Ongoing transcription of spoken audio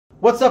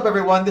What's up,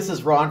 everyone? This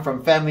is Ron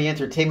from Family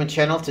Entertainment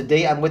Channel.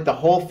 Today I'm with the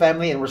whole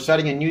family and we're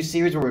starting a new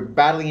series where we're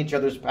battling each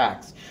other's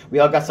packs. We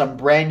all got some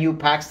brand new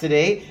packs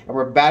today and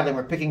we're battling.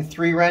 We're picking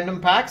 3 random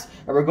packs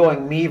and we're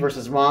going me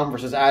versus Mom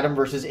versus Adam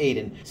versus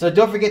Aiden. So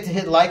don't forget to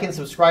hit like and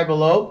subscribe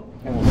below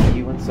and we'll see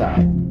you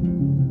inside.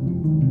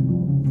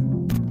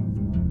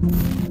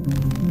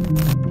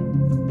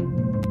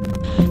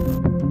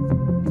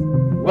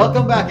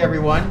 Welcome back,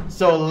 everyone.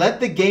 So let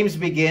the games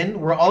begin.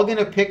 We're all going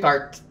to pick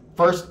our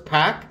first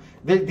pack.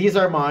 These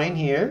are mine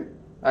here.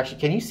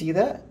 Actually, can you see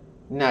that?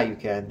 Now you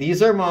can.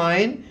 These are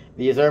mine.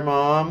 These are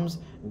Mom's.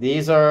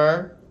 These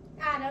are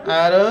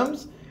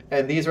Adam's.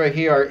 And these right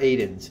here are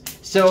Aiden's.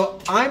 So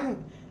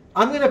I'm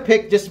gonna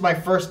pick just my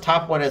first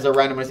top one as a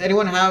random. Does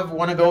anyone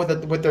want to go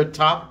with their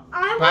top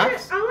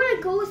packs? I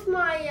wanna go with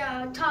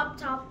my top.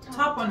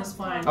 Top one is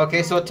fine.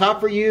 Okay, so top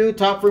for you,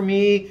 top for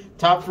me,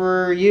 top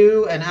for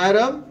you and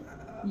Adam.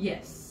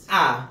 Yes.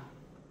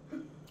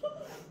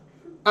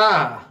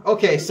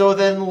 Okay, so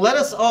then let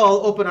us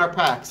all open our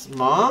packs.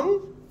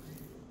 Mom?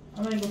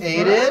 I'm gonna go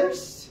Aiden?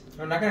 first.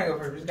 I'm not gonna go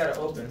first, we just gotta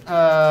open.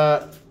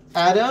 Adam?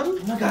 Oh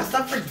my god,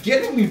 stop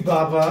forgetting me,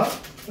 Baba!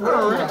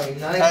 Alright.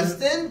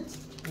 Non-existent?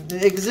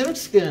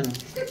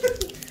 Existent.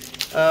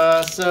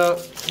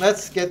 So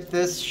let's get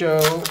this show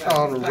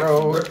on the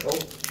road.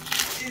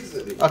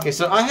 Okay,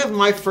 so I have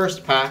my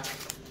first pack.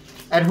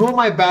 And who am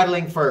I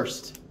battling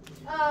first?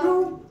 Me.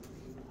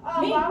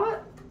 Mama?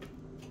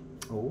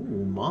 Oh,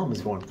 Mom is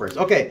going first.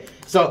 Okay,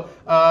 so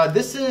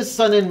this is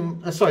Sword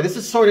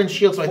and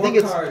Shield. So I think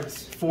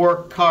it's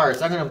 4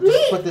 cards. I'm gonna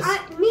just put this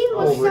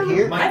over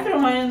here. I throw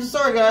mine.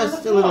 Sorry,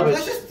 guys, a little bit.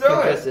 Let's just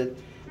throw it.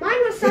 Mine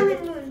was Sun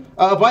and Moon.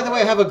 By the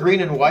way, I have a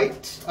green and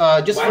white.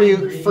 Just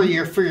for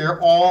your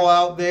all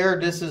out there.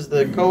 This is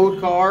the code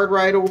card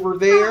right over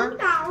there,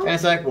 and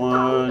it's like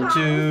 1,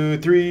 2,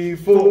 3,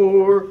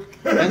 4.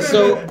 And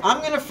so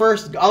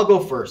I'll go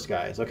first,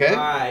 guys. Okay.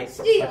 Alright.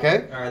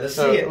 Okay. Alright, let's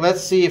so see it.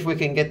 let's see if we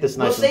can get this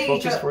nice and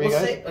focused for you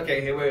guys.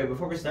 Okay, hey, wait,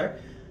 before we start,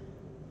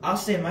 I'll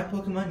say my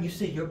Pokemon, you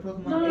say your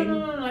Pokemon, No,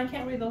 Aiden? I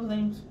can't read those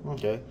names.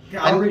 Okay.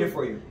 Yeah, I'll read it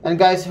for you. And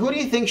guys, who do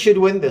you think should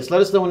win this?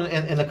 Let us know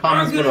in the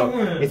comments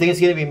below. You think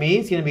it's gonna be me?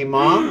 It's gonna be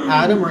Mom,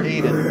 Adam, or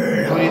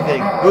Aiden? Who do you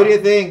think? Who do you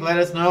think? Let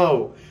us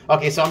know.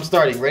 Okay, so I'm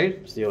starting. Ready?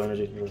 Steel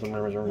energy.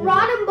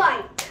 Rotten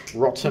Bike.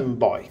 Rotten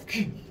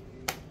bike.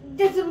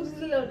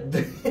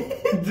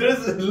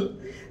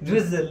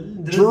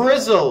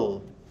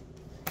 Drizzle.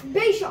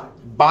 Bayshark.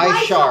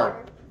 Bisharp.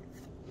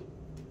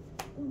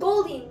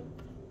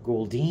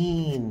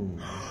 Goldeen.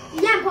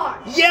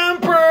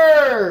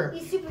 Yamper.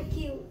 He's super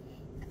cute.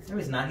 No,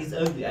 he's not. He's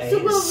ugly. I hate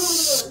Super it.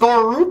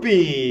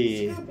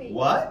 Scoroopy. Scoopy.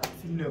 What?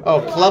 No.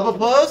 Oh,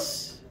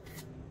 Clubopus.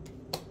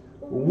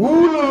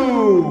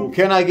 Woo!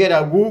 Can I get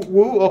a woo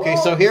woo? Okay,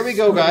 so here we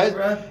go, guys.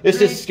 This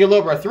is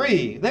Skilobra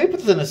 3. Let me put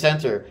this in the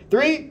center.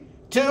 3,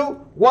 2,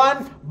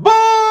 1, boom!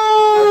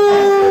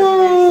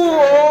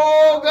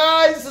 Oh,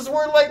 guys, this is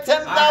worth like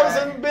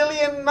 10,000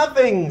 billion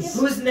nothings.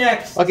 Who's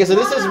next? Okay, so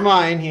this is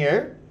mine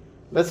here.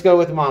 Let's go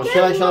with Mom.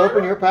 Shall I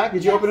open your pack?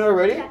 Did you open it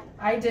already? Yeah.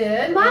 I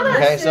did. Mama.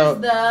 Okay, This so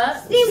is the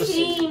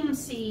Steam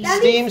Siege. That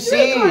Steam means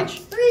 3 cards.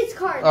 Siege. 3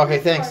 cards. Okay,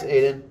 thanks,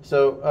 Aiden.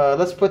 So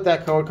let's put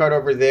that code card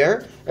over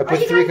there. I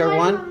put you 3 guys card.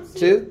 playing 1, on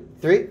 2,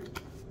 3.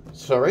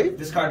 Sorry.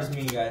 This card is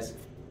me, guys.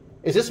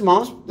 Is this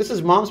Mom's? This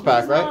is Mom's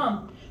pack, right?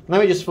 Mom. Let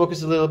me just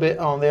focus a little bit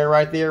on there,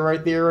 right there.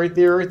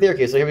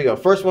 Okay, so here we go.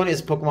 First one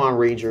is Pokemon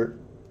Ranger.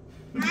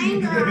 Then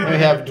we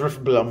have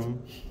Drifblum.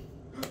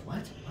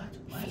 What?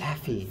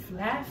 Flaffy.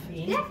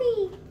 Flaffy.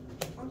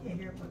 Okay,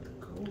 here, put the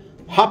code.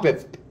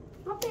 Hoppip.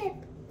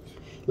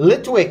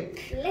 Litwick.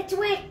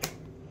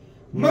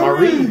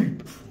 Marie.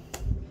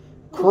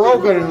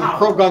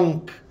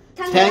 Krogunk.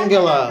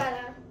 Tangela.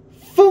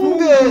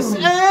 Fungus.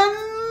 And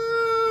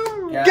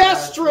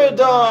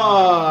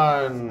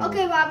Gastrodon.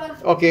 Okay, Baba.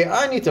 Okay,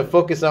 I need to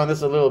focus on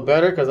this a little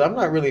better because I'm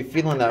not really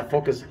feeling that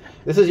focus.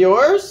 This is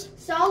yours?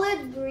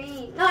 Solid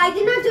green. No, I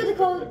did not do the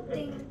code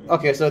thing.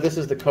 Okay, so this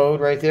is the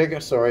code right there.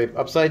 Sorry,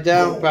 upside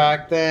down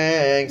pack.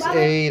 Thanks, Baba,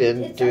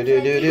 Aiden. it's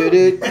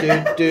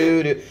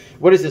Do.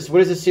 What is this?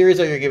 What is the series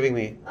that you're giving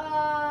me?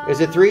 Is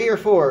it 3 or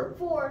 4?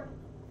 4.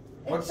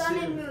 It's What's Sun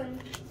it? and Moon.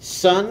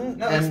 Sun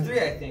No, and it's 3,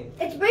 I think.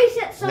 It's base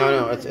set Sun.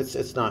 no, and Moon.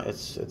 it's not.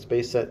 It's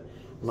base set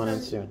Moon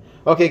and Soon.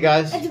 Okay,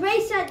 guys. It's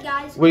base set,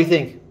 guys. What do you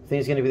think? Think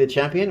he's gonna be the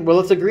champion? Well,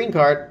 it's a green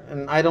card,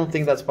 and I don't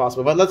think that's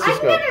possible. But let's I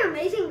just can go. get an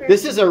amazing rare.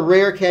 This is a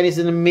rare candy. It's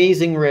an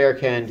amazing rare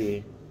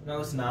candy. No,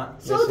 it's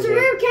not. So Yes, it's it a is.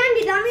 rare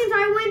candy. That means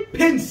I win.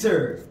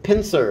 Pincer.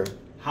 Pinsir.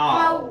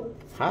 How?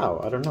 How?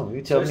 I don't know.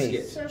 You tell me.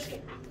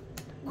 Surskit.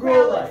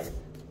 Growlithe.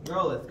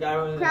 Growlithe.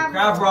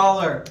 Crab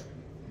Roller.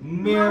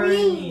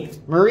 Marini.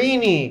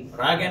 Marini.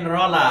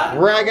 Raggenrola.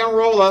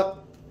 Raggenrola.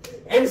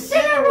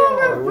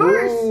 Incineroar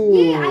reverse. Ooh.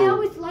 Yeah, I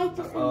always liked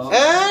it.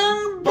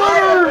 And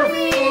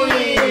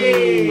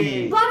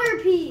Butterfree.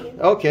 Butterpea.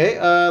 Okay,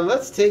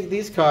 let's take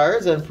these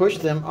cards and push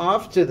them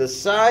off to the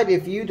side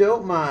if you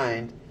don't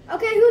mind.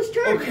 Okay, whose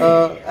turn?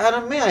 Okay.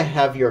 Adam, may I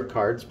have your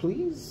cards,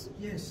 please?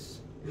 Yes.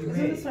 Isn't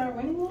this our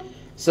winning one?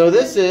 So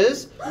this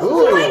is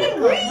White and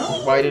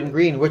green. white and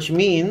green, which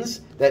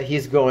means that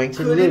he's going to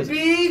Could lose. it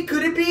be?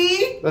 Could it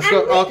be? Let's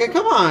go. Okay,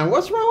 come on.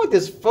 What's wrong with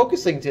this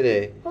focusing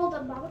today? Hold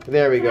on, Baba.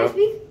 There we Can I go.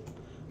 speak?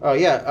 Oh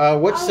yeah.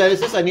 Which set is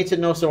this? I need to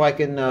know so I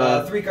can.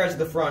 3 cards at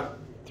the front.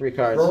 3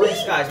 cards. Roaring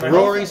Skies. right?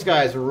 Roaring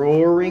skies.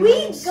 Roaring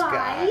We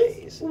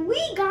skies.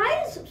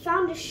 guys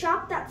found a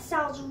shop that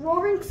sells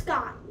Roaring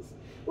Skies,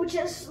 which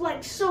is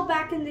like so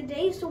back in the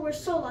day. So we're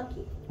so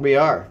lucky. We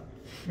are,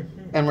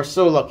 and we're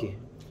so lucky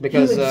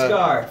because Healing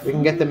Scarf. we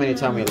can get them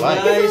anytime we like.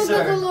 Nice.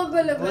 Gliscor.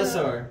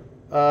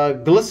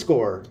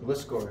 Gliscor. Gliscor.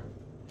 Gliscor.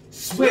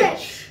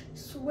 Switch.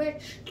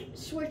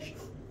 Switch.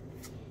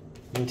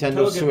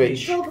 Nintendo Togepi.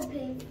 Switch.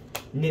 Togepi.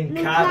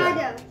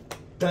 Nincada.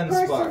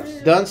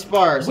 Dunsparce.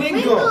 Dunsparce.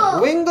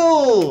 Wingull.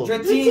 Wingull.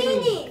 Dratini.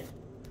 Dratini.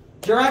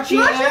 Jirachi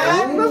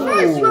and...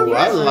 Reverse.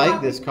 I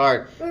like this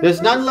card.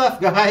 There's none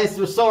left, guys.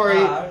 We're sorry.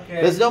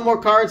 Okay. There's no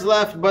more cards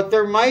left, but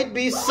there might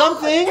be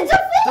something. It's a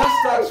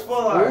Dustox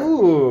full full art.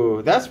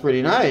 Ooh, that's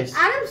pretty nice.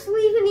 Adam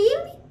Sleeve and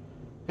Eevee.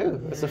 Ooh,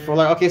 that's a full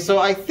art. Okay, so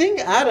I think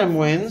Adam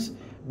wins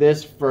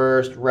this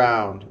first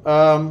round.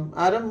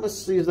 Adam,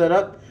 let's use that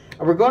up.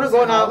 And we're going to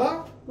go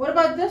now. What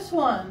about this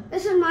one?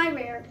 This is my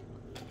rare.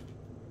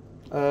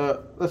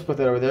 Let's put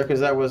that over there because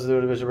that was the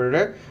division over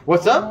there.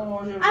 What's up?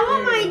 Oh, you're I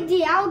want my weird.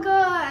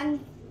 Dialga and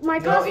my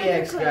No Cosmic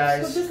EX, Eclipse.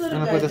 guys. Put this little I'm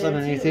gonna guy put this there,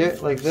 underneath too. here,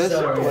 like this,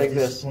 Sorry, like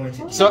this.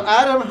 disappointed. So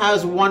Adam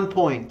has 1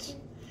 point.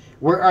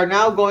 We are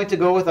now going to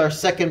go with our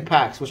second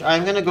packs, which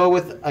I'm going to go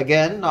with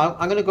again.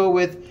 I'm going to go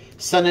with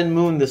Sun and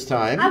Moon this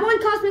time. I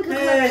want Cosmic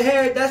Eclipse.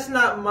 Hey, that's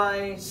not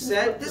my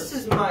set. This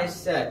is my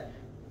set.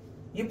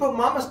 You put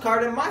Mama's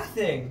card in my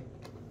thing.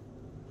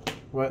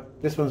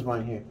 What? This one's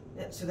mine here.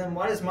 Yeah, so then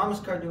what is Mama's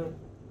card doing?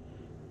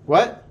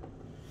 What?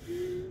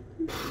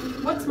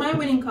 What's my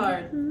winning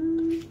card?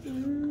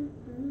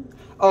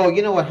 Oh,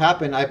 you know what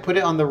happened? I put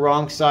it on the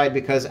wrong side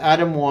because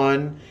Adam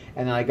won,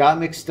 and I got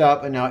mixed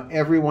up, and now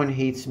everyone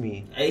hates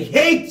me. I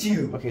hate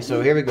you. Okay,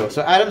 so here we go.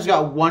 So Adam's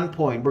got 1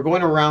 point. We're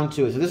going to round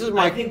 2. So this is I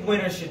my... think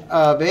winner should.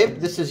 babe,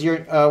 this is your...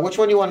 which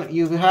one do you want?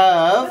 You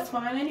have That's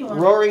fine, anyone.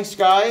 Roaring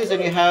Skies,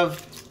 and you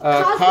have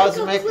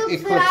Cosmic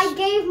Eclipse. that I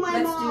gave my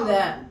Let's mom. do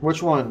that.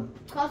 Which one?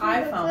 Cosmic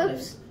I found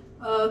Eclipse.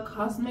 it.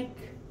 Cosmic.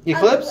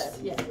 Eclipse?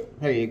 Yeah.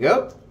 There you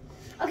go.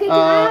 Okay, can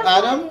I have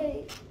Adam?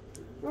 my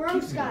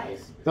Roaring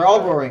Skies? They're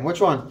all roaring. Which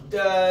one?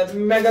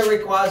 Mega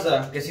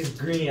Rayquaza. Guess he's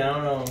green. I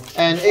don't know.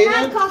 And Can I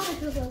have Aiden?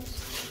 Cosmic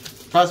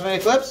Eclipse?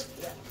 Cosmic Eclipse?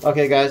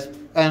 Okay, guys.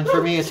 And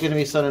for me, it's going to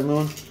be Sun and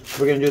Moon.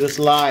 We're going to do this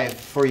live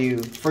for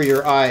you, for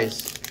your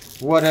eyes.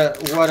 What a...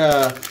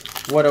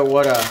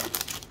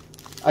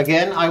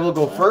 Again, I will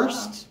go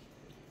first.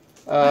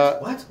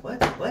 What?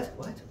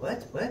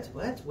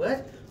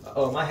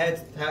 Oh, my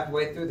head's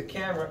halfway through the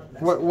camera.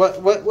 What?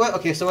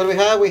 Okay, so what do we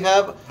have? We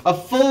have a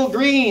full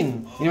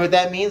green. You know what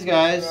that means,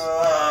 guys?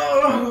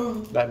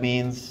 That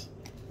means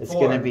it's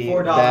going to be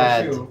 $4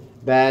 bad. shoe.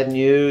 Bad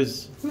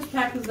news. Whose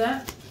pack is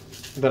that?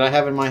 That I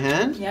have in my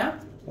hand? Yeah?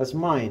 That's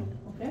mine.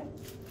 Okay.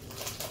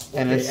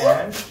 And Okay, it's...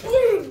 and?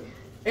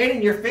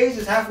 Aiden, your face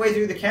is halfway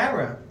through the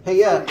camera. Hey,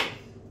 yeah.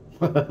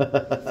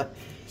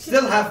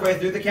 Still halfway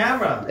through the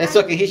camera. It's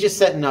okay. He's just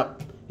setting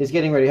up. He's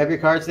getting ready. Have your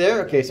cards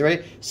there? Okay, so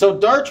ready? So,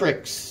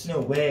 Dartrix. No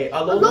way.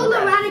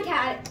 Alola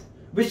Raticat.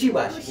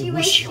 Wishy-washy.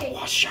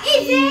 Wishy-washy.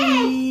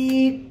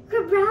 Easy!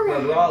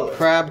 Cabrera.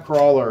 Crab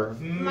Crawler.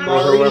 Mm.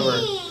 Or whoever.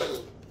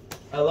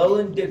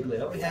 Alolan Diglett.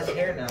 Oh, he has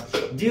hair now.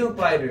 Dew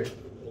Biter.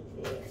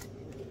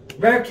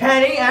 Rare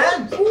Candy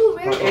and... Ooh,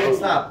 rare Aiden, candy.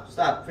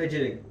 stop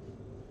fidgeting.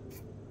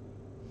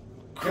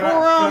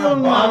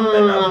 Crumble.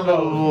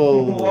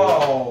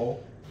 Whoa.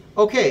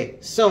 Okay,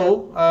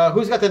 so,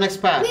 who's got the next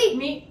pack?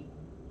 Me.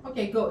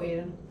 Okay, go,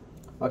 Aiden.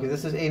 Okay,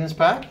 this is Aiden's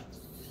pack.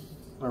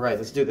 Alright,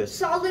 let's do this.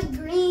 Solid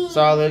green.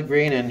 Solid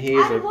green, and he's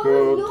a Adam, what was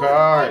good yours?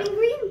 card. White and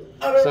green?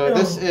 So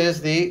this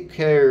is the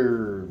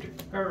card.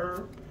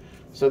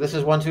 So this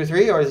is 1, 2,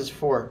 3, or is this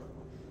 4?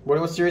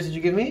 What series did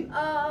you give me?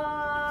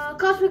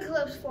 Cosmic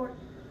Eclipse 4.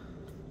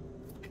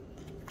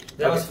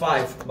 That was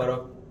 5,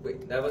 but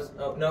wait, that was...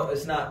 Oh, no,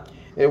 it's not.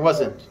 It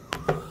wasn't.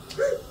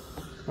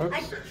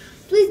 Oops.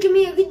 Please give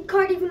me a good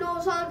card even though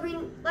it's solid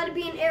green. Let it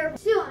be an air.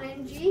 Steel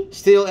energy.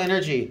 Steel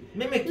Energy.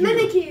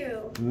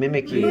 Mimikyu.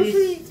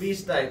 Mimikyu.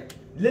 Beast type.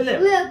 Lilip.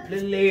 Lip.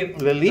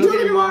 Lily.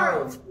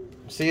 Togedemaru.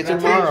 See you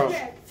tomorrow.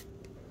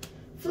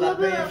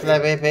 Flabébé.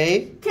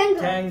 Flabébé. Tango.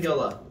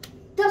 Tangela.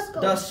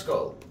 Duskull.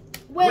 Duskull.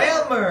 Whale.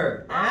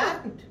 Whalmer.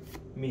 And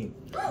me.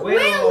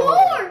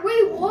 Wailord.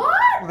 Wait,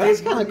 what?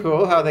 That's kind of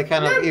cool how they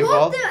kind of They're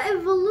evolved. both the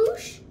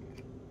evolution.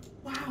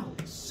 Wow,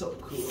 so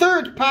cool.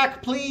 Third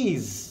pack,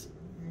 please.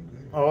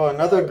 Oh,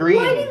 another green.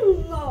 Why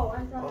didn't no?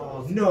 I thought.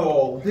 Oh,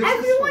 no. This is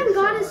Everyone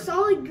so got a sad.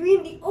 solid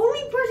green. The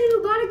only person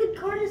who got a good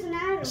card is an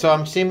Adam. So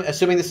I'm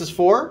assuming this is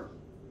 4?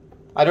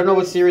 I don't know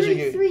what series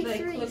you... Three.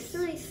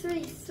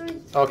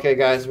 Okay,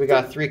 guys, we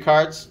got 3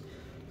 cards.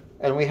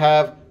 And we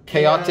have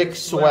Chaotic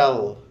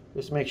Swell.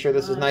 Just make sure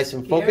this is nice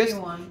and focused.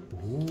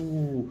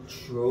 Ooh.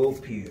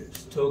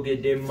 Tropius.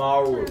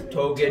 Togedemaru.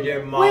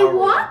 Wait,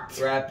 what?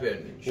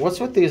 Trapinch. What's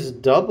with these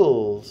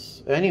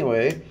doubles?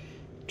 Anyway,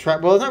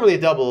 Well, it's not really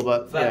a double,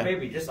 but Flat yeah.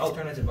 baby, just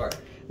alternative art.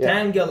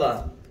 Yeah.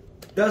 Tangela,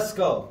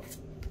 Dusko,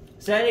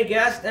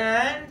 Sanigast,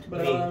 and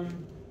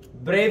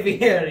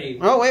Braviary,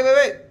 Oh,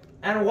 wait.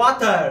 and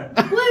Water.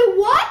 Wait,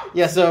 what?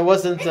 Yeah, so it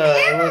wasn't. An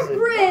It error wasn't.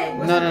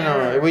 grid.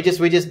 No. We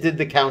just did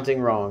the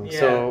counting wrong. Yeah.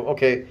 So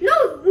okay,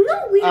 No,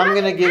 we I'm have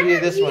gonna an give you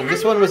error. this We one.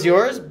 This have one was an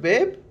yours,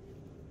 babe.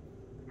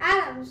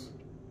 Adam's.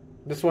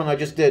 This one I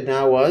just did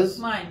now was.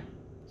 Mine.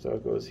 So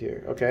it goes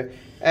here. Okay.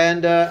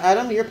 And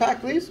Adam, your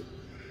pack, please.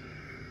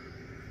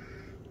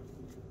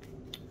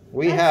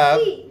 We Let's have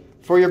see.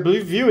 for your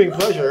blue viewing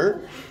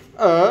pleasure,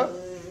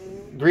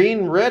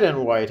 green, red,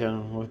 and white,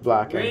 and with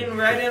black Green,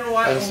 red, and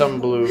white. and some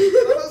blue.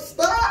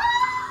 Stop!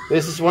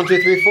 This is 1,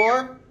 2, 3,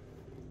 4.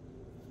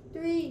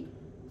 3.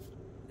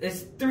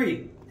 It's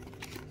 3,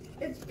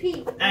 It's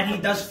P. and he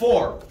does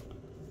 4.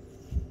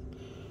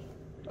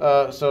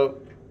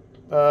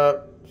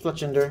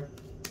 Fletchender,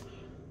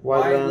 Wildlands,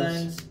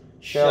 Wildlands,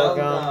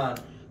 Shelgon,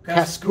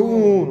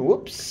 Cascoon.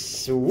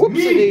 Whoops,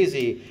 whoopsie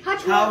daisy.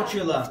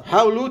 Couchula,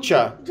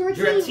 Howlucha,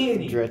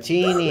 Dratini.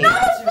 Dratini. No,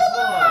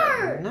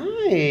 Fuller!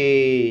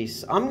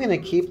 Nice. I'm gonna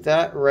keep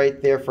that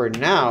right there for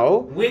now.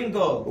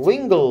 Wingo,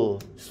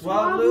 Wingle.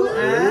 Swablu,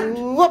 and...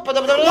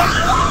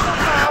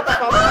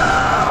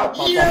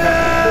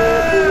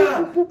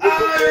 Yeah!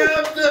 I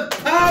have the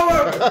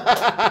power!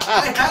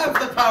 I have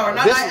the power,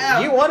 not I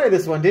am. You wanted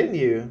this one, didn't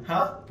you?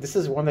 Huh? This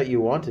is one that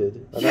you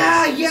wanted.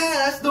 Yeah,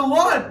 that's the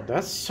one!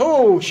 That's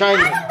so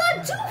shiny. Adam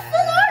got 2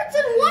 full arts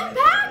in 1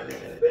 pack!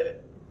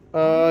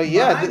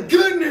 Yeah. My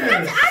goodness!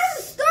 That's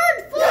Adam's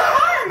 3rd full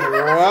art!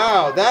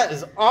 Wow, that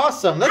is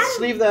awesome. Let's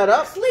sleeve that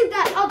up. Sleeve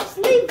that up,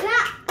 sleeve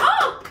that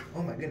up!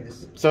 Oh my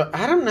goodness. So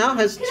Adam now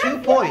has Can I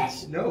 2 feel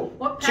points. No.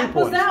 What 2 pack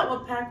was points. that?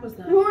 What pack was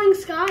that? Roaring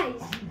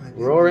Skies.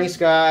 Roaring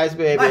skies,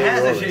 baby. My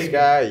hands are Roaring shaking.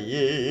 sky.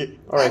 Yeah.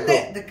 All right,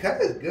 cool. The cut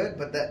is good,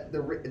 but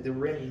the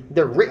rim.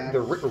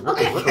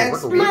 Okay,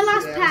 my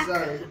last pack.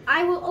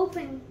 I will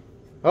open.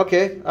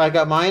 Okay, I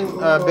got mine.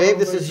 Babe,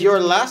 this is your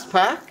last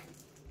pack.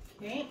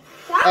 Okay.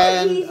 That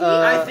And, was easy.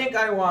 I think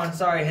I won.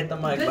 Sorry, I hit the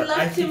mic, Good but luck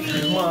I to think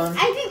me. I won.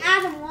 I think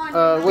Adam won.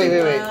 Wait.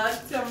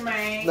 To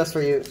me. That's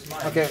for you.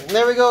 Okay,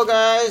 there we go,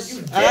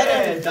 guys.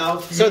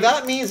 Adam. So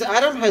that means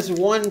Adam has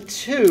won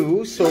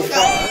 2 so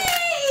far.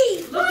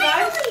 Hey! Look,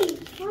 guys. Finally!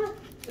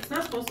 It's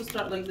not supposed to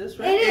start like this, It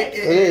right? is.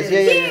 It is, yeah.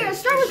 Here,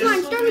 start with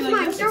mine, start with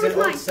mine, start with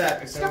mine.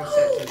 set. It's an old Me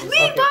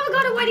set. and Baba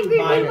got a white and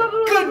green. My Me and Baba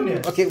got a-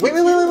 goodness. Okay, wait.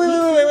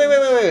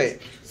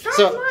 Start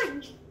So- with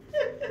mine.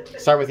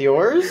 Start with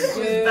yours.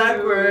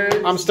 Backwards.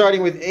 I'm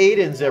starting with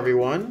Aiden's,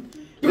 everyone.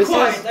 Be This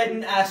quiet. is. I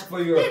didn't ask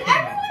for your Did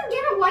opinion. everyone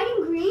get a white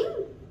and green?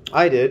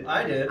 I did.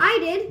 I did. I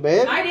did.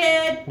 Babe? I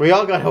did. We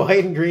all got a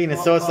white and green, and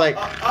so it's like.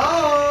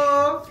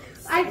 Oh!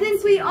 I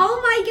think we all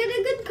might get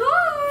a good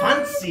card.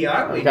 Fancy,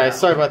 aren't we? Guys,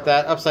 sorry about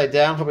that. Upside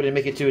down. Hope I didn't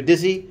make you too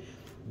dizzy.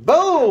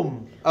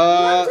 Boom!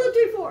 1, 2,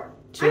 3, 4.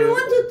 I'm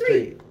 1, 2,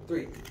 3.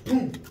 3.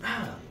 Boom.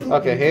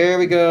 Okay, here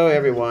we go,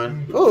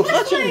 everyone. Oh,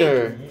 Let's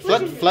Fletchender. play.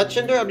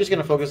 Fletchender. I'm just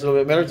gonna focus a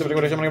little bit better.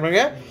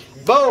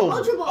 Boom!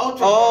 Ultra Ball.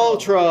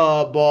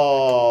 Ultra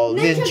Ball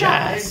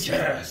Ninja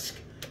Ninjas.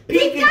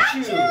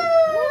 Pikachu. I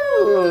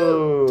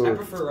Ooh.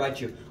 prefer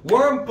Raichu.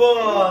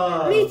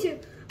 Wurmple. Me too.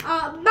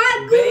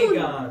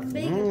 Bagoon. Bagon.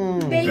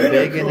 Bacon.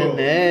 Bacon and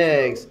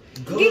eggs.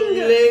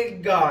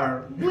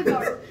 Gligar.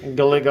 Gligar.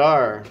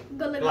 Gligar.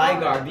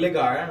 Gligar.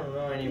 I don't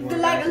know anymore.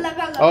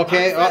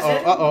 Okay. Okay.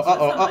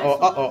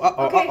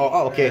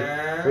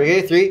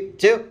 Okay. 3,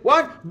 2,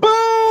 1.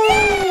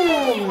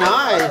 Boom!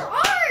 Nice.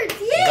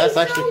 That's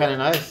actually kind of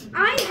nice.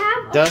 I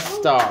have Dust a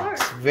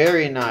stalks.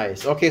 Very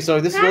nice. Okay, so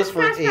this goes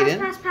for Aiden.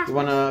 Pass. You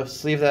want to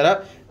sleeve that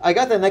up? I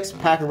got the next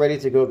pack ready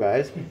to go,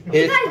 guys. Guys,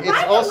 It's by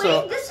the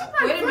also. way, this is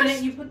my Wait a first.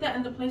 minute, you put that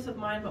in the place of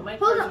mine, but my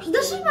Hold cards are on.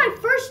 This still is in my there.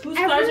 first Whose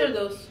ever. cards are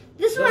those?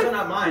 This is Those my. are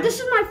not mine. This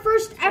is my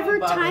first ever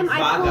Baga's. time I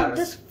Baga's. pulled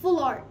this full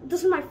art.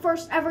 This is my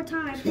first ever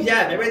time I pulled.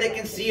 Yeah, maybe they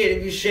can see it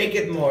if you shake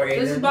it more, Aiden.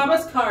 This is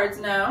Baba's cards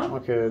now.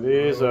 Okay,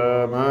 these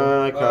are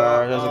my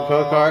cards. There's a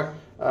code card.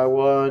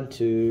 1,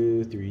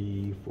 2,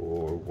 3,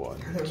 4,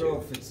 1. I don't know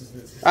if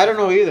it's... I don't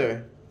know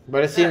either,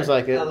 but it seems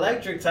like it.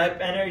 Electric type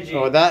energy.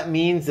 Oh, that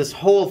means this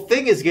whole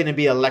thing is going to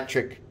be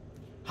electric.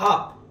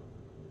 Hop.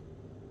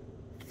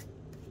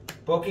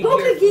 Pokegear.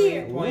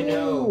 Pokegear Ooh,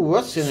 3.0.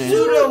 what's in it?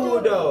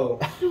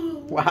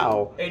 Sudowoodo.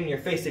 Wow. In your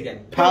face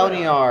again.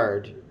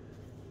 Pawniard.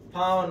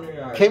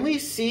 Pawniard. Can we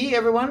see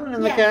everyone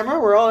in the Yes. camera?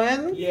 We're all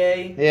in?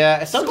 Yay.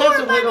 Yeah, sometimes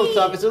it's a little Bunny.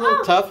 tough. It's a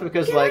little tough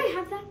because, Can like, I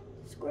have that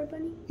score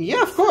bunny?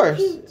 yeah, of course.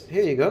 Cute.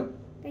 Here you go.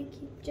 Thank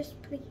you.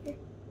 Just put it here.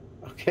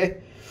 Okay.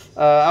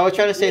 I was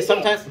trying to say Nick it.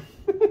 sometimes.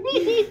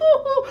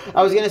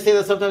 I was gonna say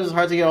that sometimes it's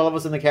hard to get all of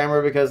us in the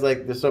camera because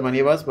like there's so many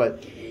of us,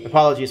 but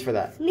apologies for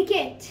that. Nick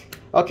it.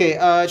 Okay,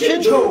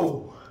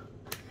 Chincho.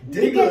 Jinjo.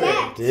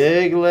 Diglett.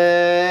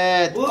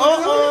 Diglett. Woo.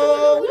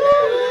 Uh-oh.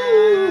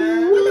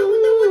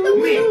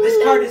 Me. This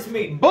card is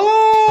me. Boom!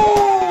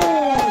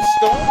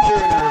 Stone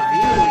Journey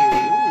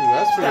Review. Ooh,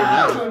 that's pretty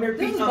nice.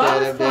 This is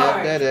Baba's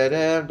cards.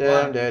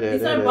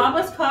 These are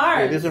Baba's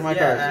cards. These are my Yeah.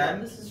 cards. Yeah,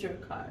 this is your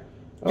card.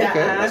 Okay,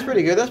 Yeah. that's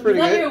pretty good. That's pretty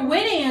Look, good. you're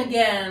winning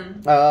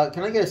again.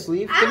 Can I get a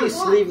sleeve? Can you Adam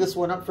won. sleeve this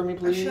one up for me,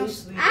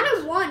 please?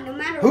 Adam won, no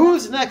matter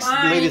Who's next,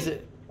 Mine. ladies?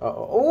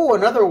 Oh,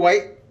 another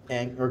white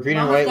or green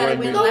and white Mama's gotta one.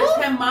 win. here. No.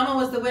 Last time Mama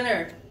was the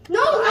winner. what.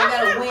 No, I last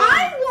gotta time win.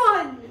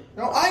 I won.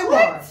 No, I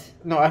won.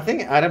 No, I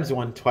think Adam's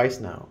won twice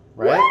now,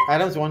 right? What?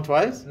 Adam's won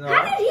twice. No.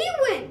 How did he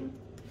win?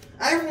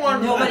 I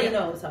won. Nobody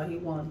knows how he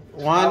won.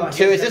 One, Oh,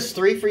 two. here's Is this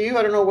 3 for you?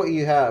 I don't know what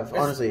you have,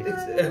 honestly.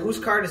 It's, whose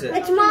card is it?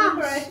 It's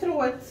mom's. I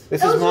threw it.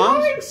 This It is was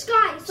mom's. Roaring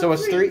Sky. So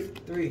it's 3.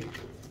 3.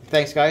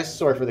 Thanks, guys.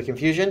 Sorry for the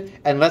confusion.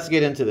 And let's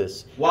get into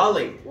this.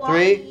 Wally.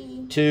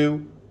 3,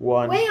 2,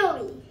 1.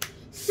 Whaley.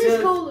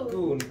 Cisco Lu.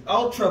 Silcoon.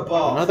 Ultra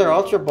Ball. Another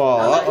Ultra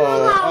Ball.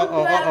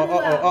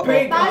 Uh-oh.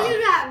 Big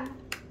Baluram.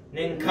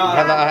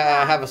 Ninkara.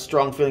 I have a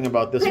strong feeling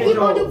about this Peggy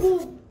one.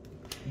 Modabu.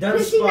 Dunsparce.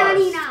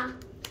 Christina.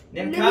 Ninkara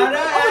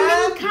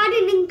Oh,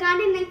 and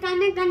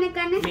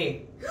Ninkara.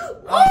 me. Oh,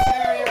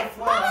 very I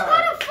full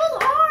got a full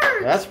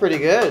art. That's pretty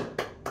good.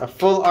 A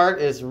full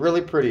art is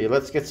really pretty.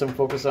 Let's get some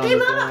focus on Hey,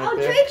 this one Mama, I'll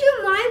right trade there.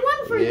 you my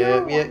one for your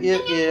Yep.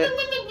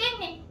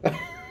 one.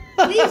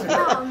 Please,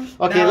 Mom.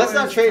 Okay, Now let's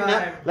not it's trade time.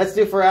 now. Let's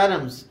do for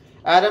Adam's.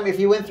 Adam, if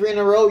you win 3 in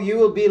a row, you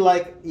will be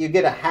like, you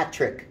get a hat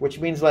trick, which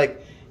means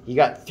like you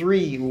got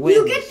 3 wins.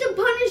 You get to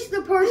punish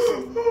the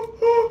person.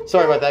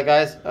 Sorry about that,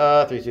 guys.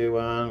 3, 2,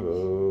 1,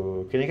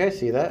 go. Can you guys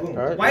see that? Boom.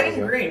 All right, White there we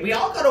and go. green. We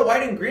all got a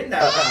white and green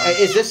that time.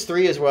 Is this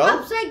 3 as well?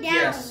 Upside down.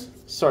 Yes.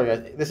 Sorry,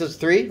 guys. This is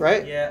 3,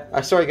 right?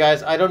 Yeah. Sorry,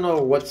 guys. I don't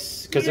know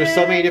what's because there's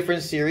so many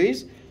different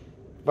series,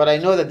 but I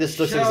know that this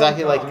looks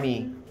exactly like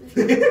me.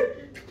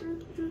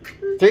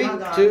 3,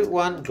 2,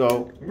 1,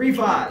 go.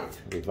 Revive.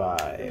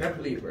 Revive.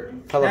 Pepliver.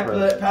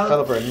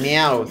 Pelipper.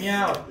 Meowth.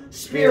 Meow.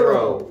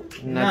 Spiro.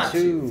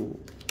 Natu.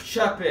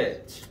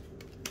 Shuppet.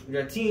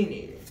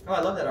 Dratini. Oh, I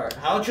love that art.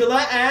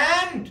 Howchula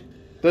and...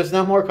 There's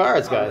no more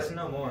cards, Oh, guys. there's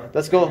no more.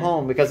 Let's go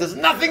home because there's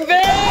nothing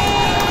there.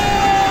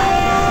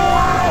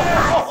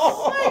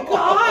 Oh my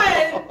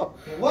God!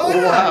 What?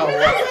 Wow. I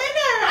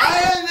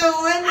am the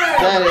winner.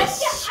 That is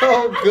so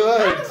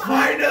good.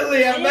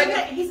 Finally, I'm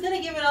like... He's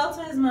gonna give it all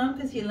to his mom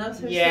because he loves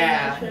her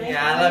Yeah, so much. Right?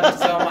 yeah, I love you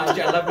so much.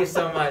 I love you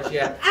so much,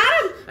 yeah.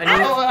 Adam,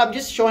 I'm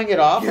just showing it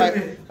off.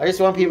 I just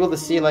want people to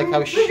see like how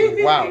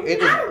wow it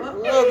is.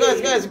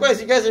 Oh, guys,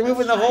 you guys are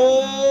moving the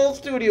whole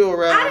studio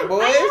around, Adam,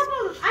 boys.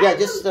 I Yeah, have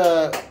just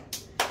that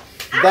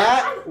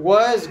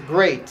was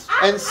great.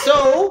 And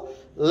so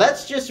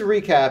let's just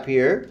recap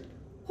here.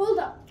 Hold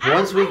up.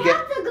 Once we I get-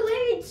 have the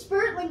Galarian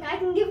Spirit Link. I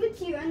can give it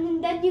to you,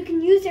 and then you can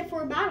use it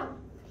for a battle.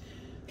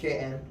 Okay,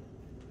 Ann.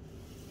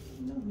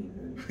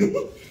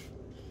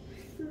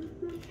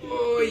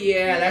 Oh,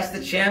 yeah, that's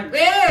the champ.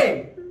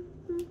 Hey!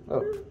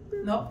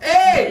 No.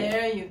 Hey!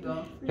 There you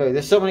go. Okay,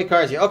 there's so many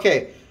cards here.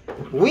 Okay,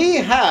 we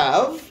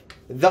have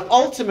the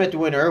ultimate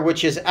winner,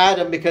 which is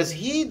Adam, because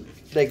he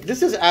like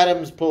this is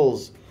Adam's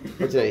pulls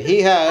for today. He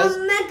has A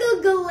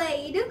Mega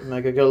Galade.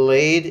 Mega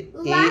Galade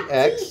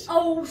EX,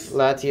 Latios.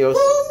 Latios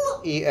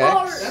Full EX.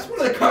 art. That's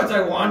one of the cards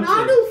I wanted.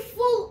 Nadu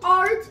full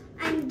art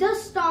and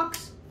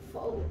Dustox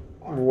full.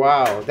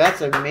 Wow,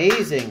 that's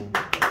amazing.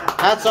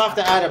 Hats off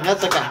to Adam.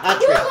 That's like a hat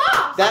Who trick.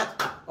 lost?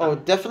 Oh,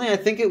 definitely. I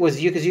think it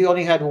was you because you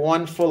only had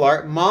 1 full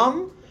art.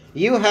 Mom,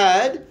 you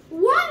had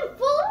One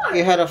full art.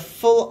 a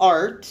full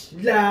art.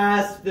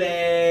 Last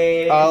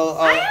place.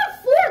 I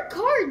have 4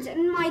 cards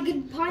in my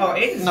good pile. Oh,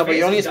 Aiden's No, but face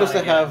you're only is supposed to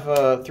dying.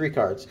 have 3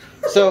 cards.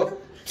 So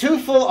 2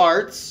 full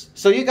arts.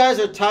 So you guys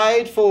are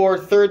tied for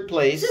 3rd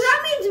place. So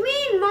that means me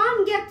and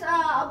Mom get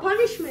a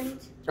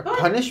punishment. A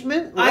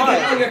punishment? I get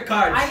all Why? your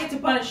cards. I get to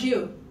punish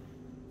you.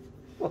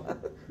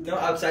 No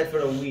outside for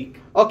a week.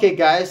 Okay,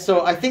 guys.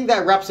 So I think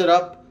that wraps it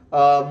up.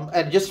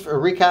 And just for a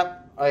recap,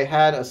 I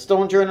had a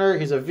Stone Turner.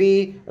 He's a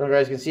V. I don't know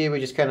if you guys can see. We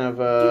just kind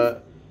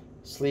of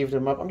sleeved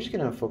him up. I'm just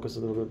going to focus a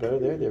little bit better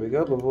there. There we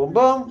go. Boom, boom,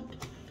 boom.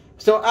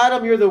 So,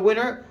 Adam, you're the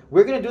winner.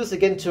 We're going to do this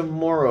again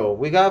tomorrow.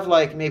 We have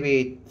like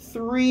maybe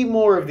 3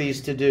 more of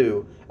these to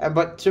do.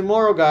 But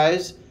tomorrow,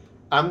 guys,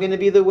 I'm going to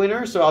be the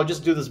winner. So I'll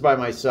just do this by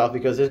myself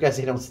because those guys,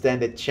 they don't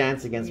stand a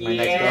chance against my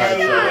next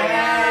card. So.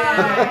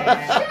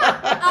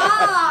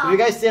 If you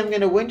guys say I'm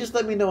going to win, just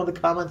let me know in the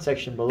comment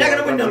section below. Not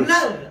gonna win no I'd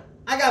love none.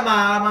 I got my.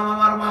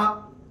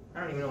 I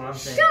don't even know what I'm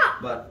saying.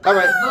 Shut But to- All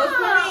right. Vote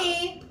for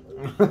me.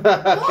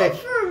 Okay. Vote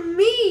for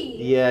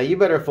me. Yeah, you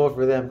better vote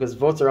for them because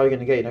votes are all you're going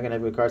to get. You're not going to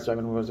have good cards. So I'm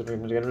going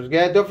to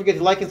yeah, don't forget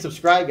to like and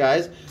subscribe,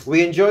 guys.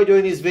 We enjoy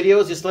doing these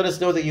videos. Just let us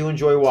know that you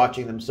enjoy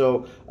watching them.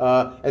 So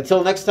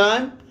until next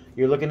time,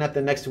 you're looking at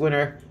the next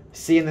winner.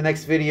 See you in the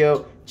next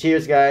video.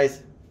 Cheers,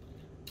 guys.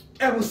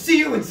 and we'll see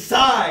you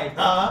inside,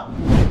 huh?